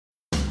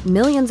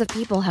Millions of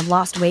people have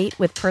lost weight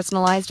with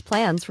personalized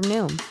plans from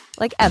Noom.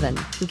 Like Evan,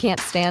 who can't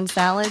stand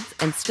salads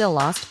and still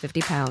lost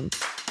 50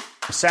 pounds.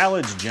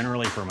 Salads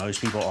generally for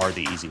most people are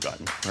the easy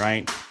button,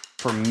 right?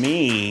 For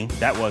me,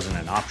 that wasn't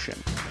an option.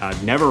 I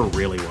never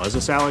really was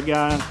a salad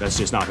guy. That's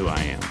just not who I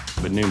am.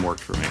 But Noom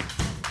worked for me.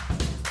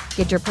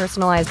 Get your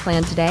personalized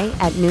plan today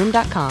at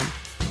Noom.com.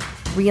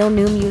 Real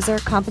Noom user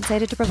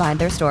compensated to provide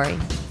their story.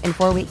 In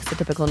 4 weeks, the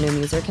typical Noom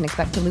user can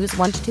expect to lose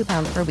 1 to 2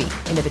 pounds per week.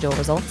 Individual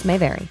results may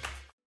vary.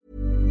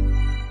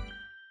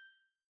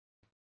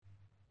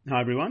 Hi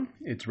everyone,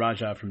 it's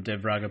Raja from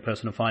DevRaga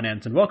Personal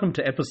Finance, and welcome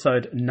to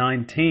episode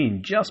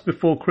 19, just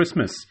before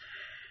Christmas.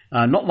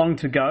 Not long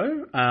to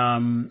go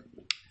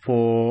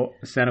for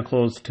Santa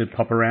Claus to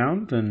pop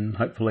around and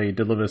hopefully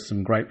deliver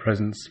some great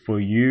presents for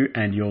you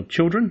and your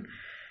children.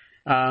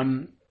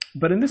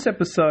 But in this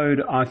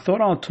episode, I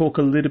thought I'll talk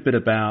a little bit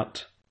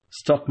about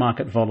stock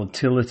market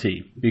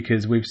volatility,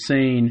 because we've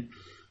seen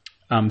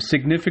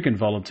significant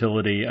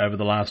volatility over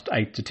the last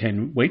 8 to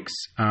 10 weeks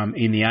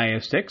in the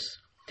ASX,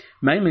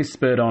 mainly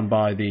spurred on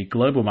by the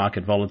global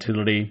market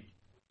volatility,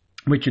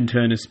 which in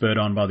turn is spurred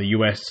on by the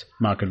US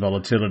market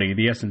volatility.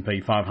 The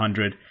S&P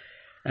 500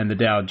 and the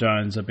Dow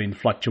Jones have been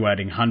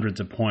fluctuating hundreds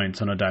of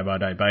points on a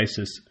day-by-day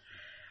basis,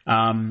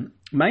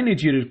 mainly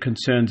due to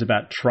concerns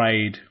about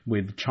trade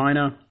with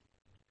China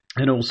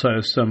and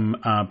also some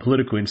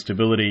political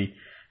instability,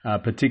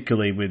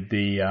 particularly with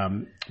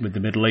the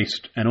Middle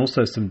East, and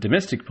also some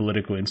domestic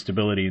political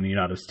instability in the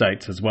United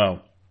States as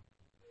well.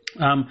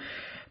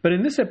 But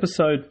in this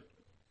episode,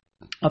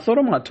 I thought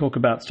I might talk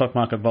about stock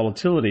market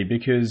volatility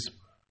because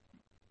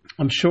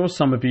I'm sure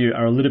some of you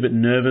are a little bit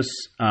nervous.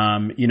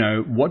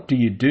 What do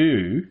you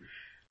do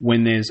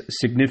when there's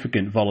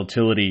significant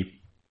volatility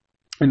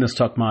in the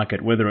stock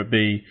market, whether it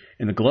be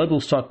in the global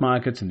stock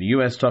markets, in the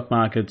US stock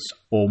markets,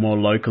 or more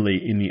locally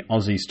in the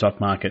Aussie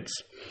stock markets?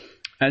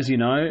 As you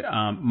know,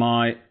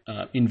 my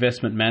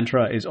investment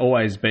mantra has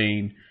always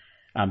been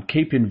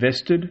keep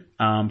invested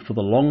for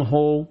the long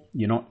haul.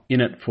 You're not in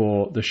it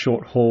for the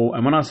short haul.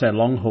 And when I say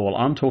long haul,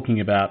 I'm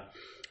talking about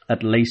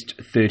at least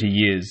 30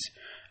 years,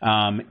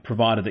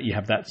 provided that you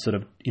have that sort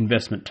of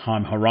investment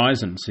time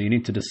horizon. So you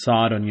need to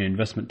decide on your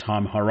investment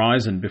time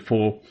horizon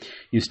before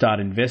you start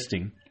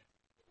investing.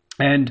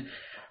 And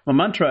my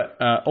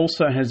mantra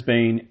also has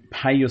been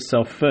pay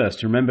yourself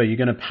first. Remember,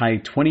 you're going to pay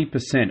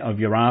 20%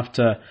 of your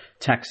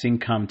after-tax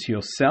income to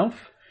yourself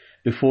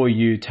before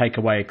you take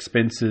away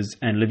expenses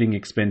and living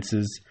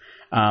expenses,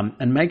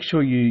 and make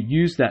sure you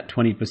use that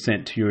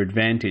 20% to your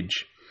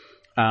advantage.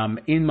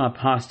 In my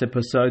past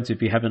episodes,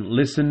 if you haven't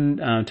listened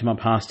to my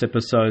past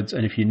episodes,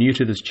 and if you're new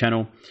to this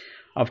channel,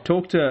 I've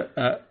talked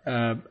a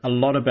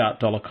lot about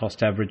dollar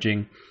cost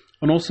averaging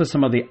and also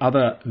some of the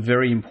other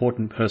very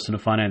important personal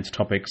finance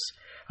topics,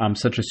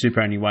 such as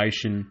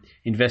superannuation,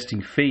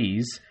 investing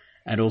fees,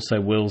 and also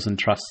wills and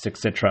trusts,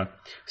 etc.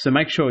 So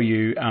make sure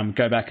you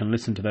go back and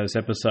listen to those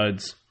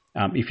episodes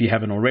if you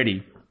haven't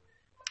already.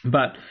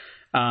 But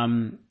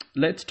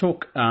let's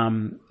talk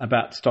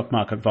about stock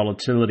market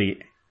volatility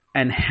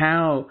and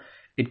how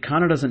it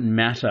kind of doesn't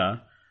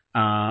matter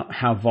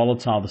how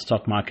volatile the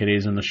stock market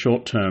is in the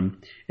short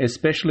term,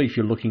 especially if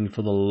you're looking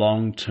for the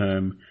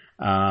long-term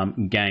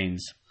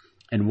gains,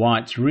 and why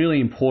it's really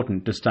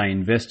important to stay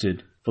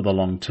invested for the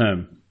long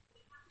term.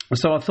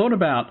 So I thought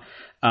about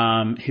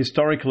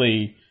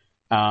historically,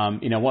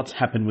 what's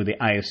happened with the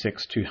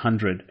ASX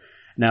 200.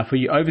 Now, for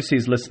you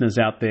overseas listeners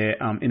out there,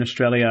 in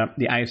Australia,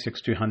 the ASX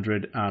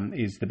 200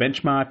 is the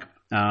benchmark.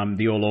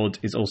 The All Ords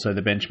is also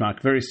the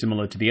benchmark, very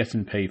similar to the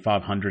S&P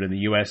 500 in the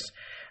US,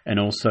 and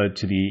also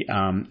to the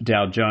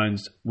Dow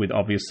Jones, with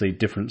obviously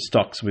different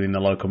stocks within the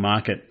local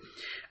market.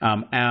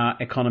 Our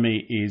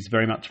economy is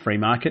very much free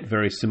market,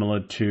 very similar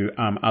to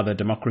other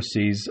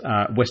democracies,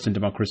 Western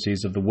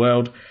democracies of the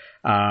world.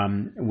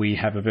 We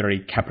have a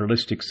very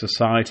capitalistic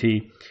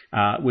society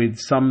with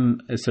some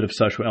sort of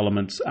social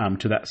elements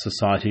to that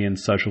society and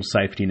social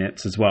safety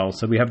nets as well.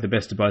 So we have the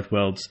best of both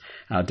worlds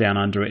down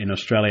under in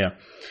Australia.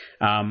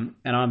 And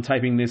I'm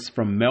taping this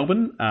from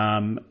Melbourne.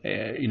 I'm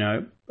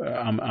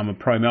a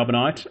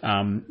pro-Melbourneite,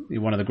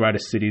 one of the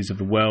greatest cities of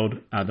the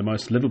world, the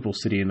most livable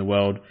city in the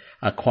world,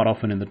 quite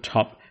often in the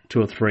top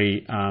 2 or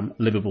 3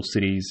 livable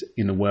cities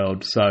in the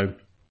world. So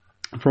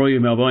for all you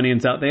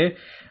Melbournians out there,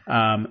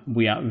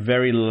 we are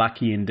very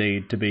lucky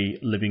indeed to be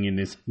living in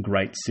this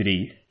great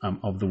city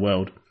of the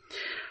world.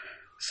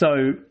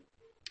 So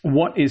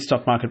what is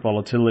stock market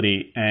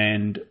volatility,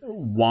 and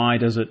why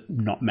does it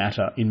not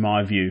matter in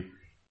my view?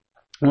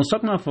 Well,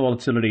 stock market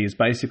volatility is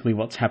basically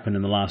what's happened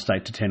in the last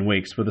 8 to 10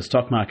 weeks, where the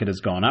stock market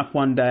has gone up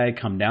one day,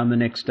 come down the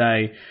next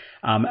day,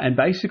 and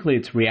basically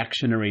it's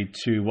reactionary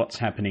to what's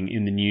happening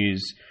in the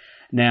news.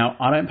 Now,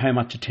 I don't pay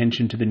much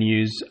attention to the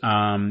news.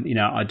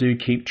 I do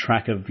keep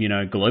track of,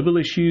 global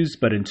issues,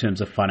 but in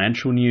terms of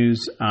financial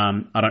news,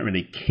 I don't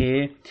really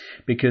care,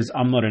 because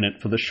I'm not in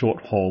it for the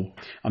short haul.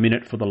 I'm in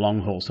it for the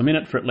long haul. So I'm in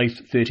it for at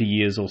least 30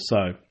 years or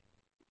so.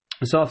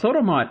 So I thought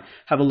I might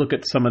have a look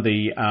at some of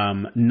the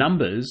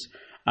numbers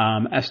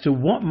as to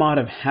what might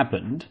have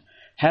happened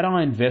had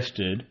I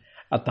invested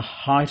at the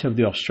height of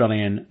the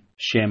Australian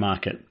share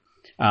market.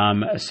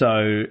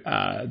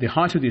 The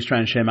height of the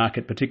Australian share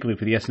market, particularly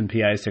for the S&P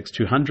ASX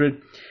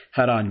 200,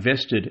 had I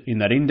invested in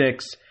that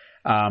index,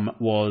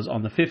 was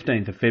on the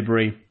 15th of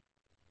February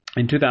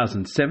in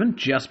 2007,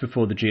 just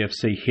before the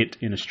GFC hit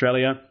in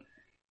Australia,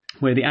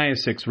 where the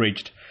ASX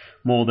reached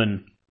more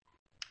than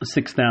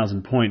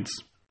 6,000 points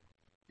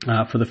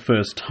for the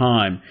first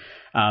time.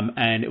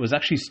 And it was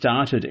actually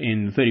started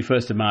in the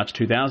 31st of March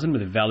 2000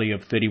 with a value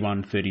of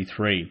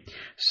 31.33.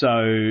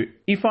 So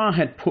if I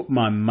had put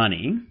my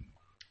money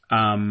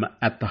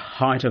at the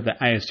height of the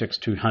ASX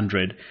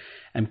 200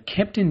 and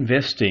kept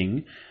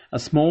investing a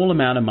small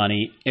amount of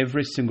money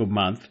every single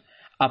month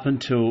up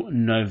until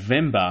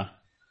November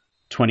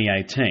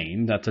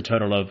 2018, that's a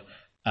total of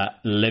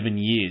 11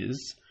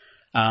 years,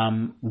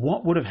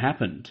 what would have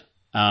happened?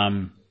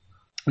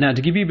 Now,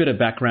 to give you a bit of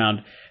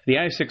background, the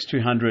ASX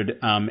 200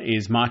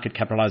 is market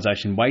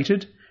capitalisation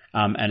weighted,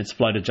 and it's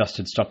float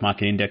adjusted stock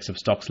market index of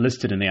stocks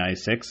listed in the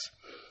ASX.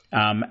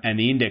 And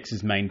the index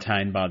is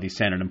maintained by the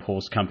Standard &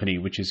 Poor's company,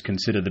 which is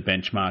considered the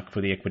benchmark for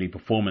the equity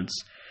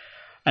performance.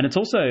 And it's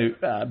also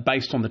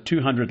based on the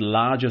 200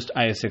 largest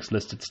ASX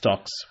listed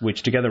stocks,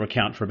 which together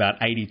account for about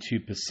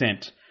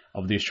 82%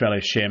 of the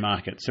Australia share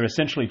market. So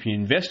essentially, if you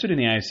invested in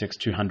the ASX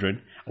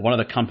 200, or one of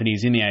the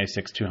companies in the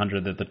ASX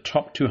 200, the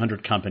top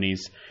 200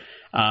 companies,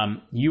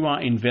 you are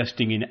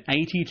investing in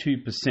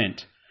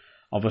 82%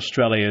 of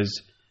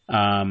Australia's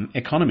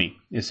economy,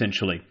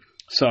 essentially.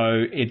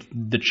 So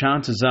the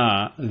chances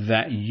are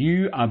that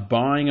you are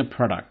buying a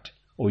product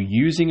or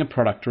using a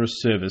product or a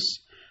service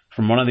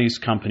from one of these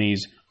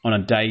companies on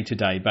a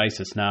day-to-day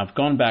basis. Now, I've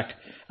gone back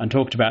and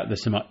talked about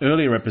this in my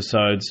earlier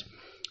episodes.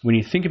 When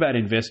you think about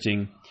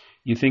investing,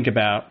 you think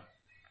about,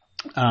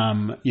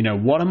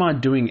 what am I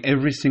doing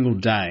every single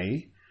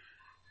day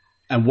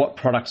and what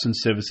products and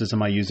services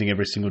am I using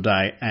every single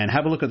day? And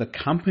have a look at the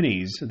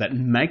companies that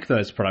make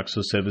those products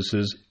or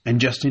services and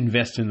just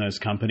invest in those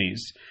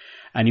companies.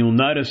 And you'll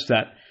notice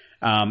that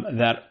on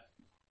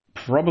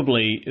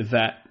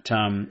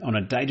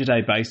a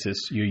day-to-day basis,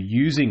 you're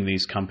using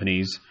these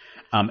companies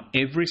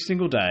every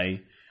single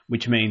day,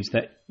 which means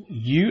that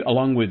you,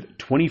 along with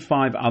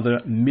 25 other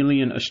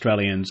million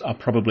Australians, are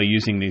probably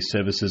using these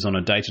services on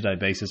a day-to-day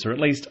basis, or at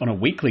least on a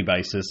weekly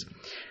basis.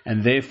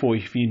 And therefore,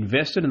 if you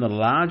invested in the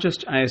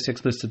largest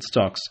ASX-listed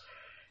stocks,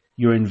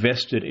 you're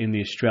invested in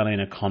the Australian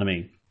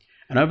economy.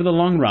 And over the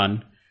long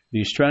run, the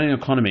Australian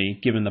economy,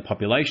 given the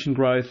population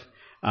growth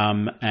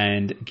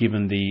and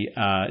given the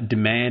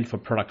demand for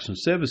products and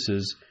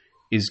services,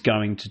 is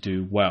going to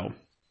do well.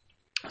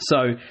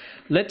 So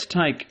let's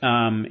take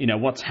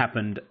what's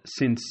happened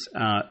since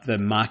the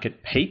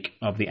market peak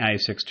of the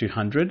ASX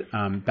 200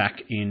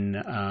 back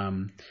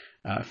in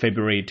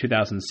February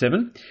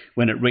 2007,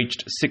 when it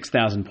reached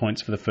 6,000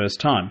 points for the first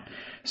time.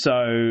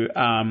 So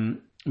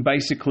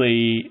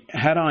basically,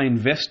 had I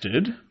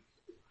invested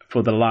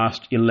for the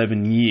last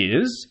 11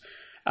 years,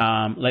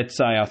 let's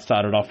say I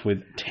started off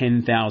with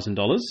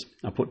 $10,000.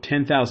 I put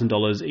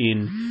 $10,000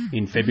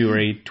 in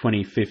February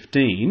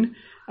 2015.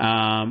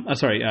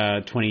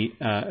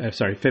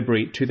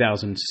 February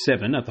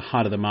 2007 at the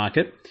height of the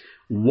market.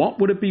 What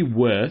would it be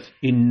worth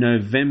in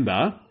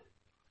November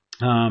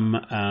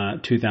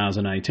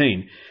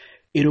 2018?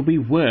 It'll be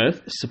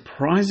worth,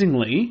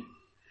 surprisingly,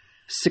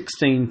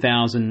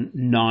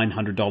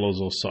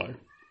 $16,900 or so.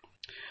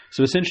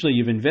 So essentially,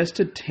 you've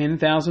invested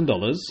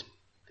 $10,000,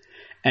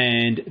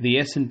 and the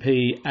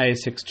S&P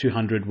ASX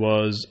 200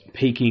 was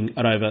peaking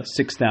at over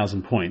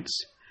 6,000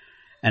 points.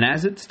 And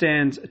as it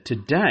stands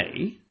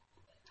today,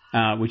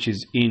 which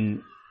is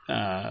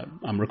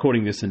I'm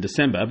recording this in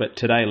December, but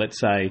today, let's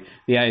say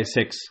the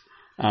ASX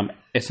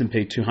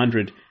S&P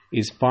 200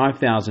 is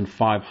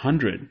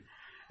 5,500.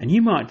 And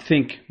you might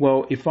think,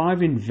 well, if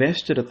I've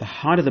invested at the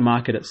height of the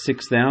market at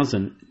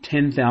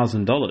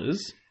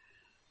 $10,000,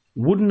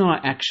 wouldn't I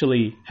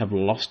actually have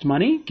lost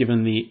money,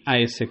 given the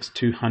ASX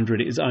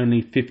 200 is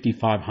only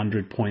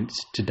 5,500 points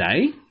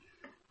today?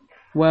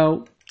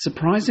 Well,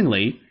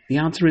 surprisingly, the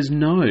answer is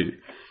no.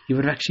 You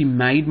would have actually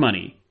made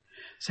money.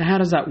 So how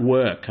does that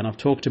work? And I've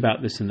talked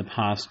about this in the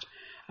past,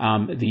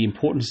 the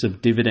importance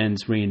of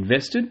dividends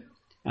reinvested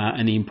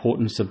and the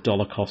importance of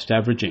dollar cost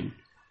averaging.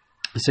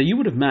 So you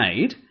would have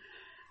made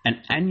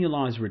an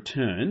annualized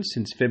return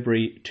since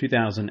February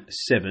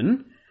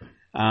 2007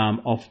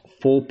 of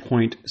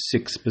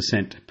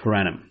 4.6% per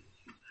annum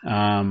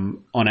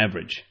on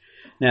average.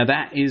 Now,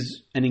 that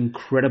is an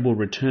incredible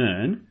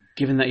return,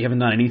 given that you haven't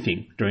done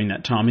anything during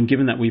that time, and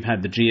given that we've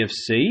had the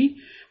GFC,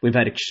 we've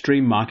had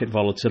extreme market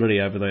volatility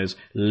over those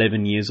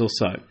 11 years or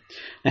so.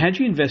 Now, had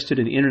you invested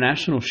in the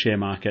international share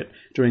market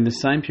during the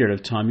same period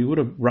of time, you would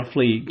have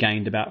roughly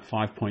gained about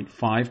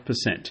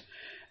 5.5%.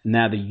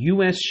 Now, the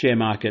US share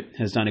market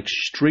has done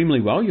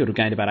extremely well. You would have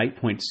gained about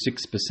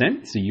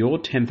 8.6%. So your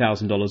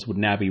 $10,000 would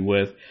now be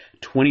worth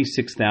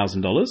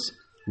 $26,000,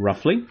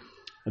 roughly.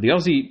 The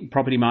Aussie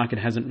property market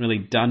hasn't really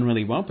done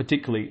really well,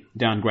 particularly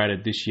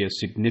downgraded this year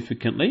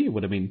significantly. It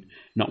would have been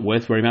not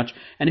worth very much.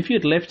 And if you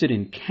had left it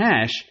in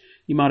cash,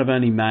 you might have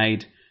only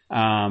made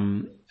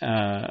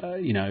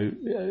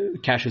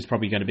cash is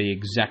probably going to be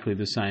exactly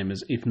the same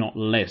as, if not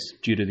less,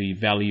 due to the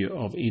value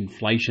of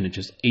inflation. It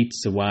just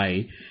eats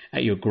away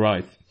at your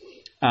growth.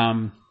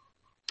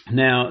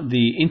 Now,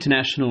 the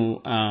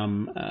international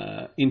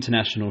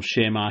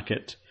share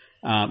market,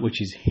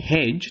 which is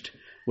hedged,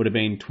 would have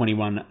been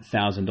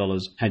 $21,000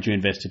 had you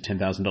invested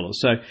 $10,000.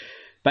 So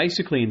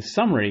basically, in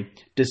summary,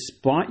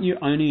 despite you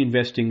only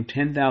investing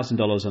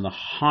 $10,000 on the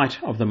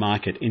height of the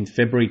market in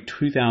February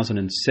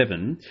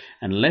 2007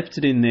 and left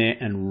it in there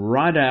and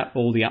ride out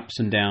all the ups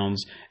and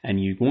downs, and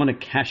you want to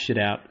cash it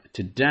out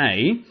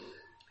today,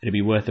 it'd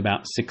be worth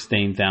about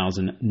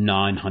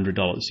 $16,900.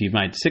 So you've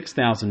made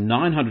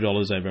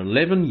 $6,900 over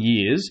 11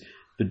 years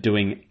for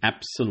doing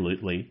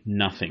absolutely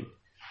nothing.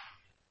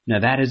 Now,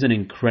 that is an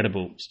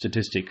incredible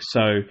statistic.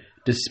 So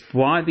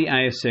despite the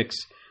ASX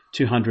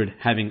 200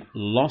 having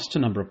lost a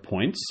number of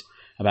points,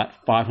 about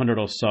 500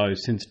 or so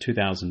since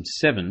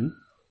 2007,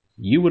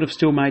 you would have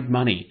still made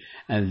money.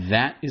 And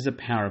that is the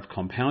power of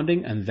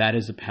compounding, and that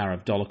is the power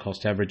of dollar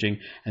cost averaging,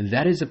 and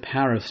that is the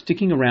power of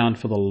sticking around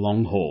for the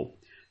long haul.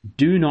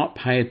 Do not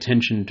pay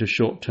attention to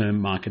short-term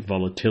market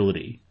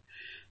volatility.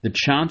 The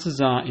chances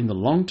are in the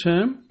long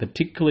term,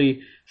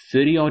 particularly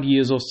 30 odd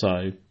years or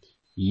so,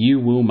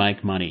 you will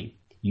make money.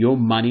 Your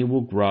money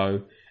will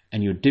grow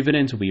and your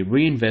dividends will be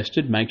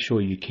reinvested. Make sure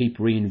you keep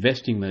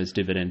reinvesting those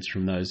dividends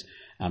from those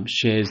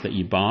shares that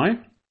you buy,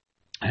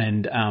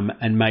 and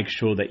make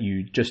sure that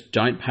you just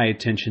don't pay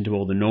attention to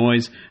all the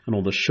noise and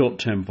all the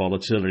short-term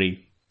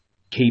volatility.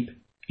 Keep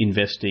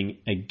investing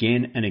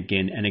again and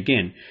again and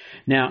again.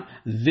 Now,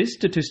 this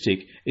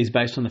statistic is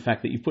based on the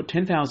fact that you put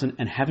 10,000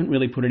 and haven't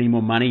really put any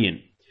more money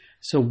in.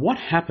 So what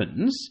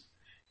happens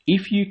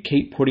if you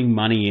keep putting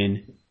money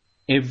in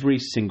every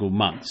single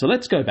month? So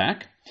let's go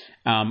back.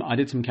 I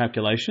did some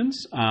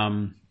calculations.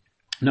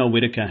 Noel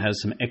Whittaker has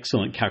some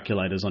excellent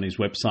calculators on his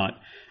website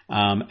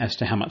as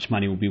to how much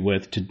money will be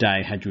worth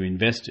today had you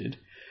invested.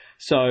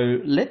 So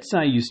let's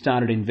say you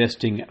started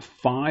investing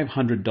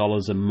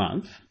 $500 a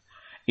month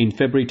in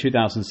February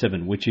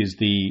 2007, which is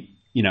the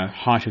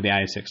height of the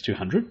ASX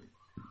 200,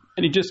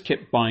 and you just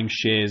kept buying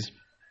shares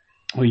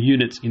or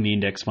units in the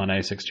index fund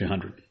ASX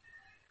 200.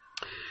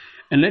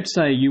 And let's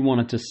say you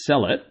wanted to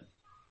sell it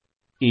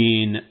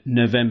in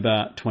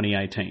November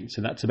 2018.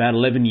 So that's about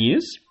 11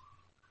 years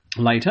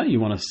later, you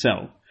want to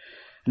sell.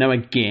 Now,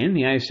 again,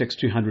 the ASX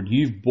 200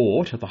 you've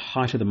bought at the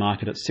height of the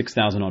market at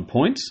 6,000 odd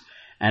points.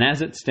 And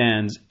as it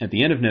stands at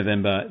the end of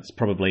November, it's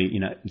probably,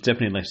 it's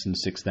definitely less than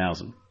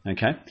 6,000.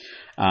 Okay.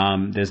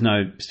 There's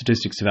no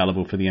statistics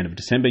available for the end of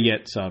December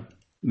yet. So I've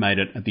made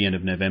it at the end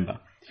of November.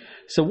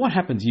 So what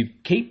happens? You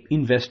keep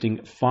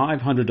investing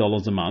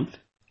 $500 a month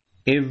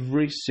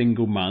every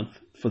single month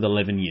for the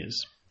 11 years.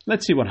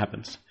 Let's see what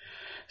happens.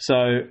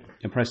 So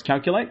you press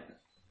calculate.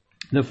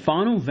 The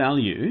final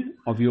value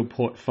of your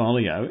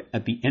portfolio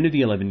at the end of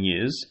the 11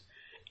 years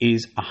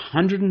is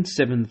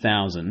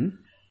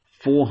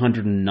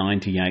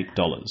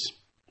 $107,498.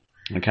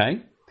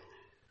 Okay?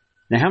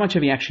 Now, how much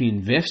have you actually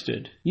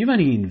invested? You've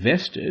only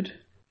invested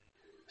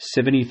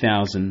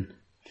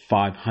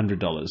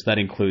 $70,500. That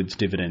includes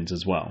dividends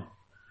as well.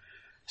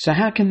 So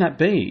how can that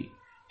be?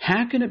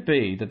 How can it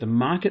be that the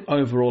market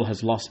overall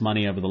has lost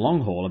money over the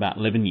long haul, about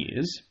 11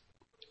 years,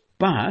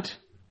 but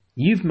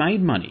you've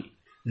made money?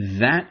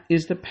 That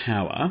is the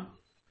power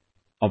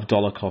of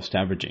dollar cost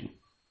averaging.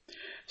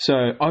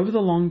 So over the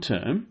long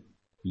term,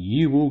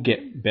 you will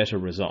get better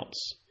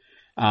results.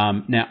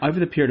 Now, over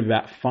the period of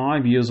about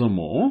 5 years or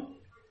more,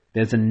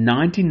 there's a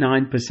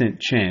 99%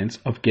 chance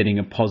of getting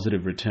a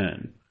positive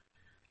return.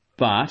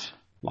 But,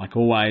 like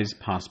always,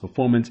 past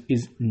performance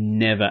is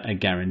never a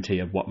guarantee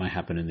of what may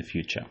happen in the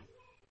future.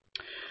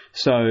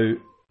 So,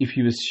 if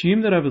you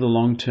assume that over the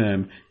long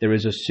term, there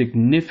is a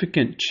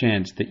significant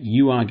chance that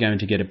you are going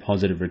to get a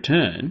positive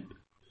return,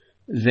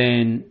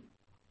 then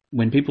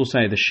when people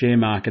say the share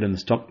market and the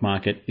stock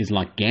market is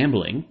like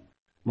gambling,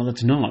 well,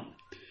 it's not.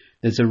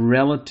 There's a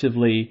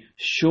relatively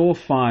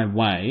surefire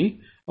way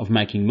of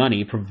making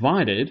money,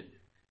 provided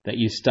that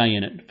you stay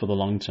in it for the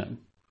long term.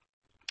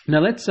 Now,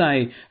 let's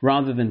say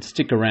rather than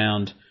stick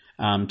around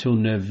till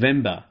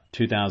November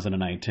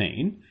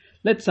 2018,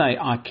 let's say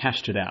I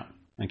cashed it out,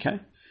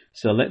 okay?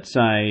 So let's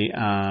say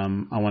I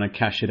want to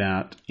cash it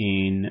out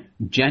in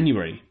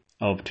January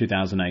of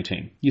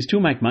 2018. You still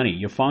make money.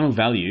 Your final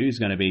value is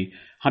going to be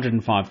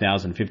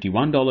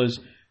 $105,051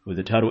 with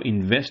a total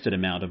invested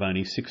amount of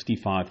only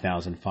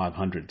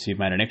 $65,500. So you've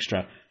made an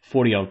extra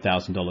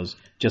 $40,000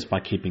 just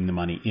by keeping the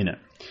money in it.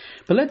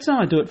 But let's say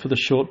I do it for the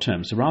short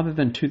term. So rather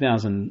than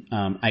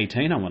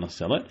 2018, I want to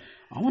sell it.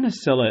 I want to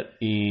sell it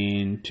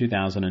in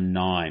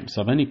 2009.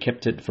 So I've only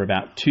kept it for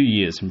about 2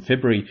 years, from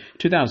February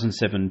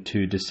 2007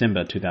 to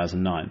December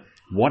 2009.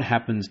 What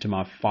happens to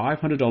my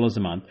 $500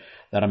 a month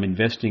that I'm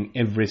investing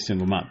every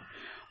single month?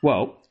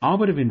 Well, I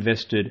would have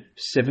invested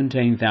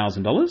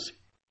 $17,000,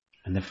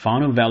 and the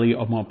final value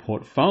of my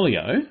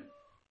portfolio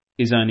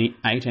is only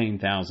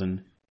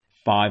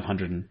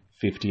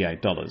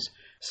 $18,558.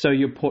 So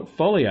your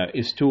portfolio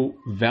is still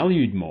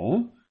valued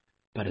more,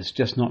 but it's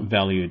just not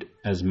valued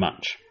as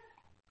much.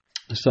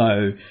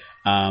 So,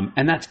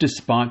 and that's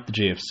despite the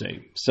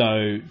GFC.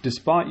 So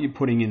despite you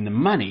putting in the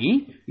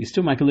money, you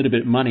still make a little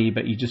bit of money,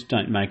 but you just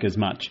don't make as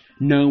much,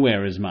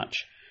 nowhere as much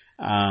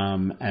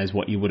as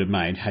what you would have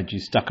made had you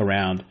stuck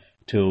around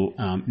till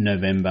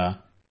November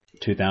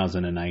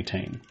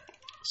 2018.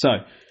 So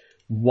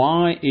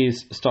why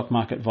is stock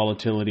market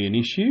volatility an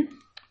issue?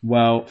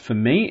 Well, for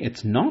me,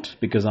 it's not,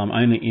 because I'm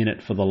only in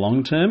it for the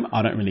long term.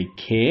 I don't really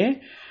care.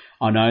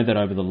 I know that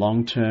over the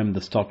long term,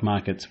 the stock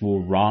markets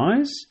will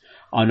rise.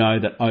 I know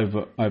that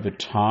over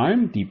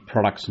time, the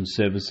products and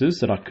services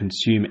that I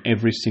consume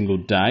every single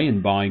day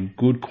and buying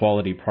good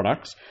quality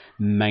products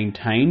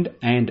maintained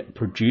and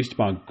produced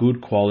by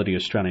good quality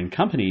Australian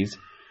companies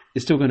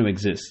is still going to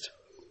exist.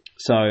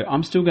 So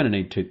I'm still going to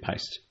need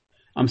toothpaste.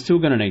 I'm still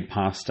going to need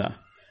pasta.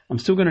 I'm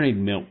still going to need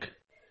milk.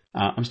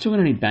 I'm still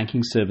going to need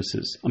banking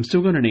services. I'm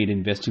still going to need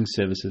investing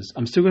services.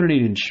 I'm still going to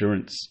need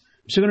insurance.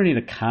 I'm still going to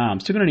need a car. I'm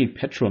still going to need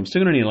petrol. I'm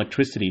still going to need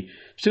electricity.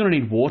 I'm still going to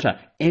need water.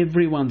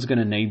 Everyone's going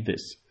to need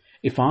this.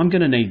 If I'm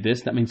going to need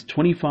this, that means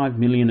 25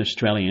 million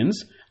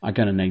Australians are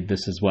going to need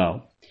this as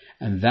well.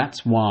 And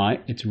that's why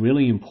it's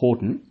really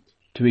important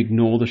to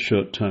ignore the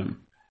short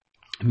term.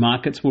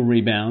 Markets will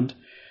rebound.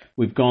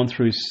 We've gone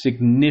through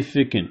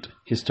significant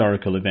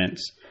historical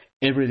events,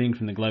 everything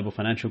from the global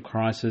financial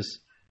crisis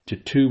to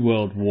 2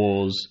 world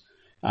wars,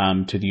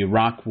 to the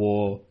Iraq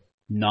War,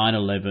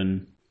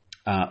 9/11,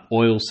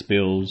 oil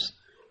spills,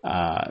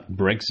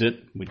 Brexit,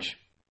 which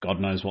God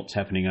knows what's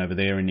happening over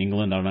there in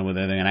England. I don't know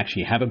whether they're going to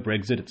actually have a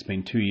Brexit. It's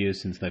been 2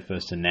 years since they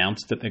first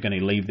announced that they're going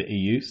to leave the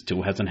EU.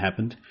 Still hasn't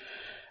happened.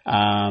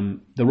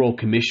 The Royal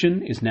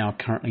Commission is now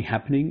currently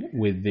happening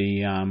with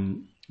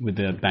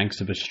the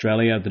Banks of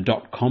Australia. The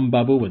dot-com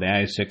bubble, where the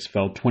ASX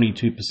fell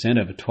 22%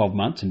 over 12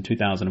 months in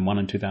 2001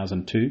 and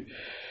 2002.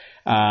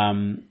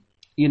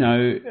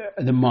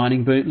 The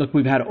mining boom. Look,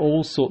 we've had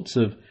all sorts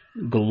of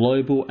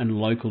global and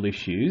local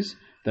issues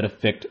that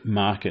affect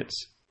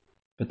markets.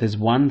 But there's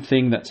one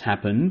thing that's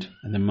happened,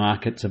 and the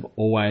markets have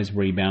always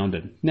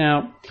rebounded.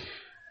 Now,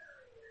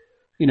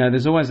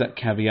 there's always that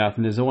caveat,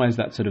 and there's always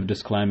that sort of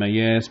disclaimer.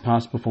 Yes,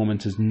 past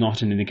performance is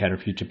not an indicator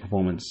of future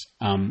performance.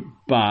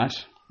 But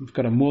we've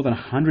got more than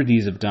 100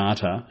 years of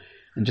data,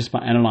 and just by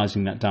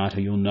analysing that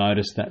data, you'll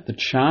notice that the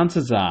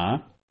chances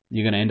are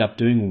you're going to end up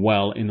doing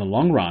well in the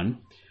long run,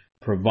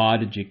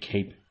 provided you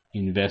keep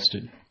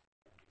invested.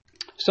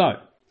 So,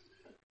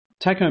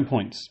 take-home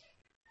points.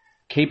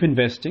 Keep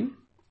investing.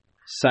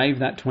 Save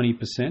that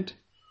 20%.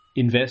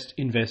 Invest,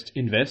 invest,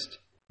 invest.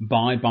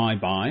 Buy, buy,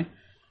 buy.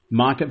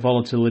 Market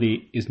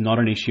volatility is not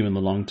an issue in the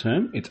long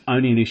term. It's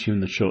only an issue in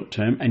the short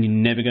term, and you're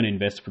never going to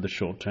invest for the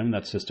short term.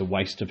 That's just a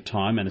waste of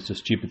time, and it's a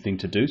stupid thing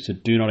to do. So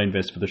do not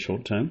invest for the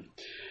short term.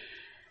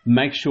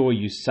 Make sure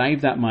you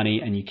save that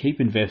money and you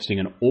keep investing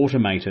and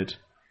automate it,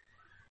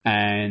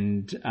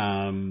 and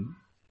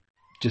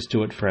just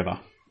do it forever.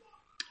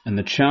 And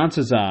the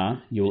chances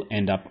are you'll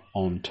end up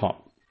on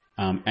top,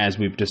 as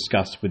we've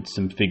discussed with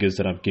some figures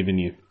that I've given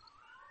you.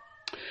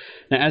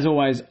 Now, as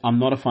always, I'm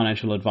not a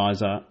financial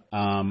advisor.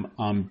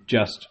 I'm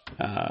just,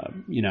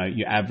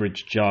 your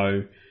average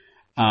Joe.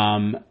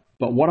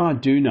 But what I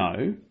do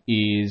know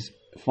is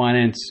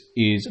finance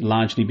is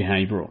largely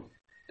behavioral.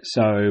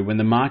 So when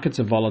the markets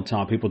are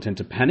volatile, people tend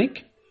to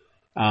panic.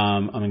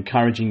 I'm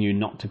encouraging you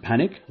not to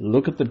panic.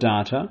 Look at the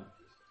data.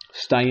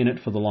 Stay in it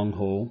for the long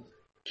haul.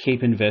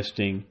 Keep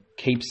investing.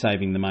 Keep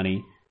saving the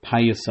money.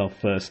 Pay yourself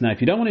first. Now, if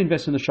you don't want to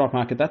invest in the stock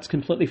market, that's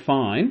completely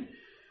fine.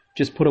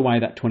 Just put away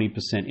that 20%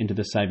 into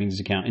the savings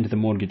account, into the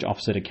mortgage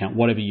offset account,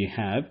 whatever you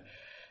have,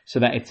 so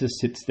that it just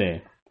sits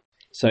there.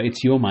 So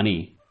it's your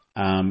money.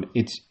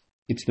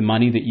 It's the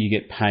money that you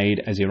get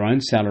paid as your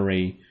own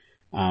salary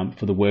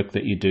for the work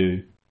that you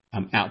do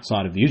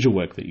outside of the usual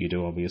work that you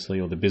do, obviously,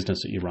 or the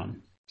business that you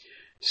run.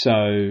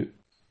 So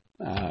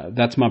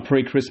that's my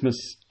pre-Christmas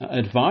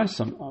advice.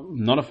 I'm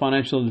not a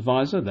financial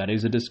advisor. That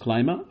is a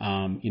disclaimer.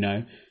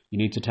 You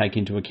need to take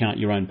into account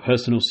your own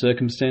personal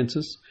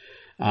circumstances.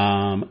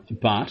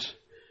 But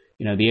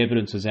the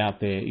evidence is out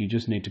there. You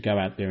just need to go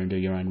out there and do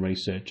your own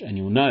research, and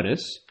you'll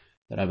notice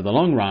that over the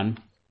long run,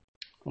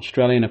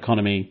 Australian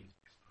economy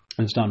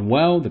has done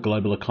well. The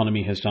global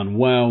economy has done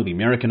well. The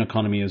American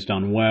economy has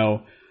done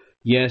well.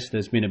 Yes,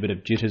 there's been a bit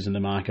of jitters in the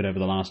market over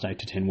the last 8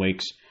 to 10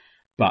 weeks,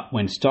 but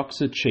when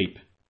stocks are cheap,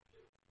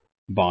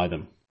 buy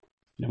them.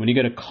 When you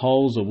go to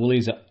Coles or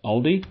Woolies or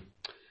Aldi,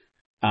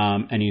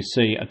 and you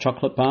see a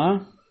chocolate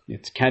bar,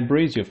 it's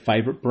Cadbury's, your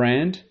favourite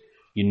brand.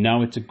 You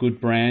know it's a good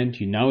brand,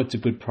 you know it's a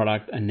good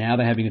product, and now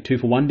they're having a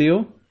 2-for-1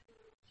 deal.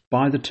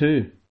 Buy the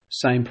 2.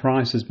 Same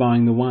price as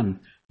buying the 1.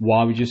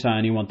 Why would you say I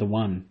only want the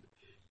 1?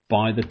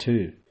 Buy the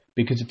 2,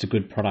 because it's a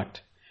good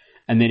product.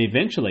 And then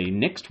eventually,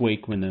 next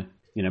week, when the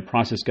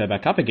prices go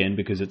back up again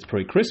because it's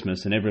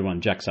pre-Christmas and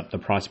everyone jacks up the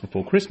price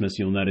before Christmas,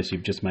 you'll notice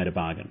you've just made a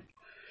bargain.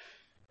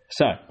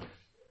 So,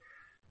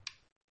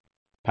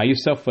 pay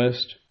yourself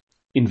first,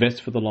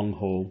 invest for the long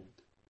haul,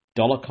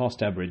 dollar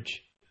cost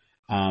average,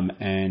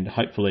 and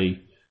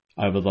hopefully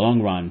over the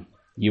long run,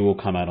 you will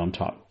come out on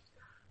top.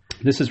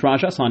 This is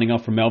Raja signing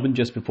off from Melbourne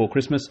just before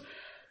Christmas.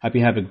 Hope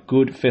you have a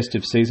good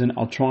festive season.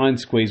 I'll try and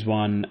squeeze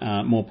one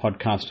more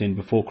podcast in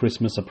before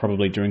Christmas or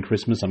probably during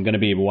Christmas. I'm going to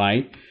be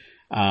away.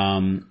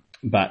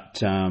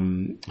 But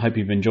hope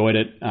you've enjoyed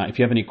it. If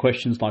you have any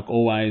questions, like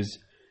always,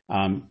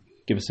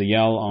 give us a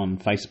yell on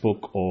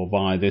Facebook or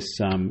via this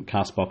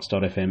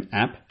Castbox.fm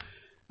app.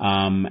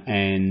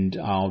 And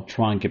I'll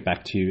try and get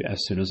back to you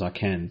as soon as I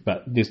can.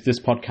 But this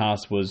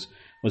podcast was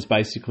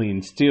basically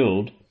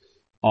instilled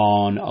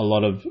on a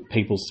lot of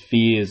people's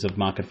fears of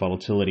market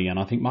volatility. And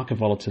I think market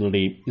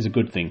volatility is a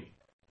good thing.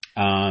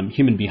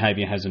 Human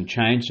behavior hasn't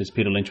changed, as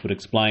Peter Lynch would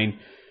explain.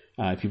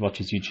 If you watch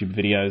his YouTube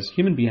videos,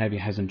 human behavior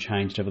hasn't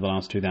changed over the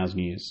last 2,000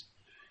 years.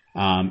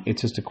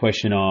 It's just a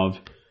question of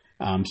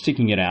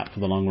sticking it out for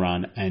the long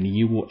run, and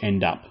you will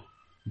end up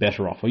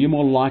better off, or you're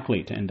more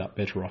likely to end up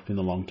better off in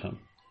the long term.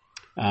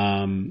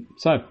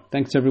 So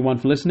thanks everyone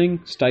for listening.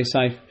 Stay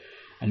safe,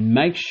 and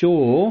make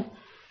sure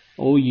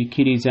all you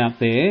kiddies out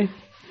there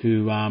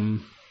who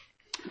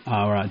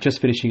are just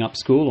finishing up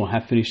school or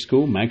have finished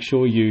school, make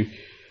sure you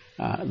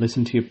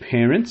listen to your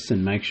parents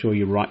and make sure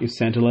you write your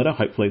Santa letter.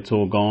 Hopefully it's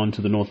all gone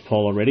to the North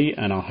Pole already,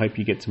 and I hope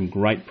you get some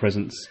great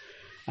presents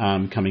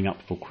coming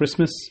up for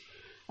Christmas.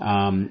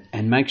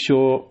 And make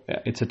sure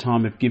it's a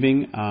time of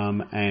giving.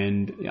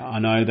 And I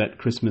know that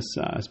Christmas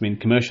has been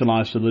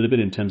commercialized a little bit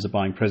in terms of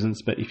buying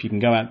presents, but if you can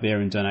go out there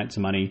and donate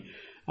some money,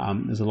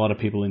 there's a lot of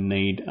people in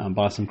need.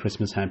 Buy some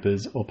Christmas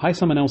hampers or pay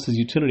someone else's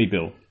utility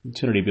bill.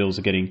 Utility bills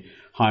are getting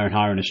higher and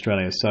higher in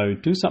Australia. So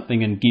do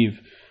something and give.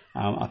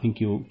 I think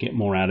you'll get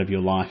more out of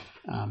your life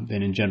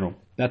than in general.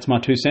 That's my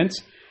 2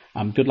 cents.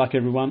 Good luck,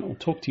 everyone. I'll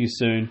talk to you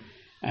soon.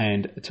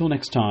 And until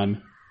next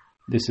time,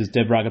 this is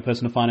Dev Raga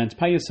Personal Finance.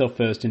 Pay yourself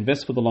first,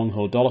 invest for the long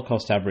haul, dollar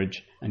cost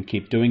average, and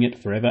keep doing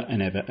it forever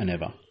and ever and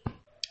ever.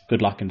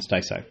 Good luck and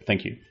stay safe.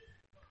 Thank you.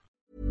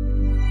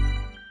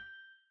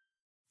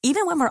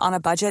 Even when we're on a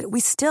budget, we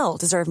still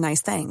deserve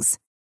nice things.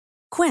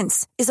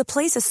 Quince is a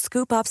place to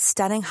scoop up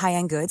stunning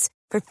high-end goods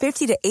for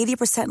 50 to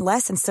 80%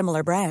 less than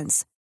similar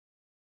brands.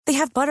 They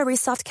have buttery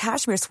soft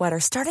cashmere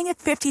sweaters starting at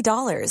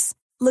 $50,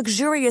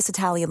 luxurious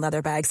Italian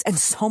leather bags, and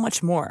so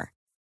much more.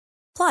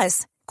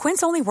 Plus,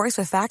 Quince only works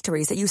with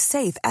factories that use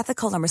safe,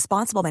 ethical, and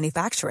responsible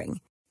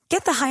manufacturing.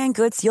 Get the high-end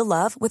goods you'll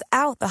love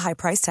without the high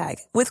price tag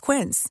with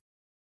Quince.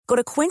 Go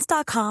to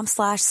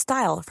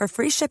quince.com/style for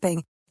free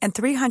shipping and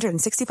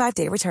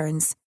 365-day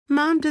returns.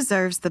 Mom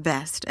deserves the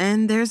best,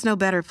 and there's no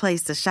better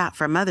place to shop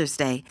for Mother's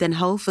Day than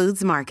Whole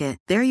Foods Market.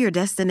 They're your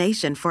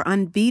destination for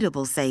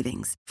unbeatable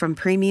savings, from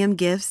premium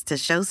gifts to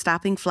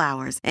show-stopping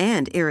flowers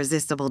and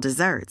irresistible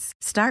desserts.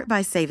 Start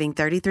by saving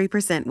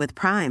 33% with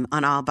Prime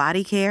on all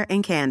body care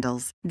and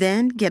candles.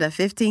 Then get a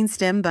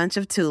 15-stem bunch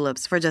of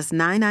tulips for just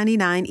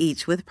 $9.99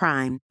 each with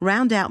Prime.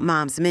 Round out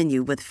Mom's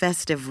menu with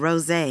festive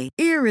rosé,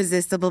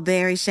 irresistible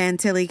berry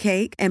chantilly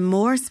cake, and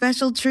more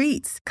special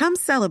treats. Come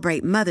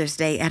celebrate Mother's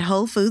Day at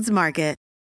Whole Foods Market.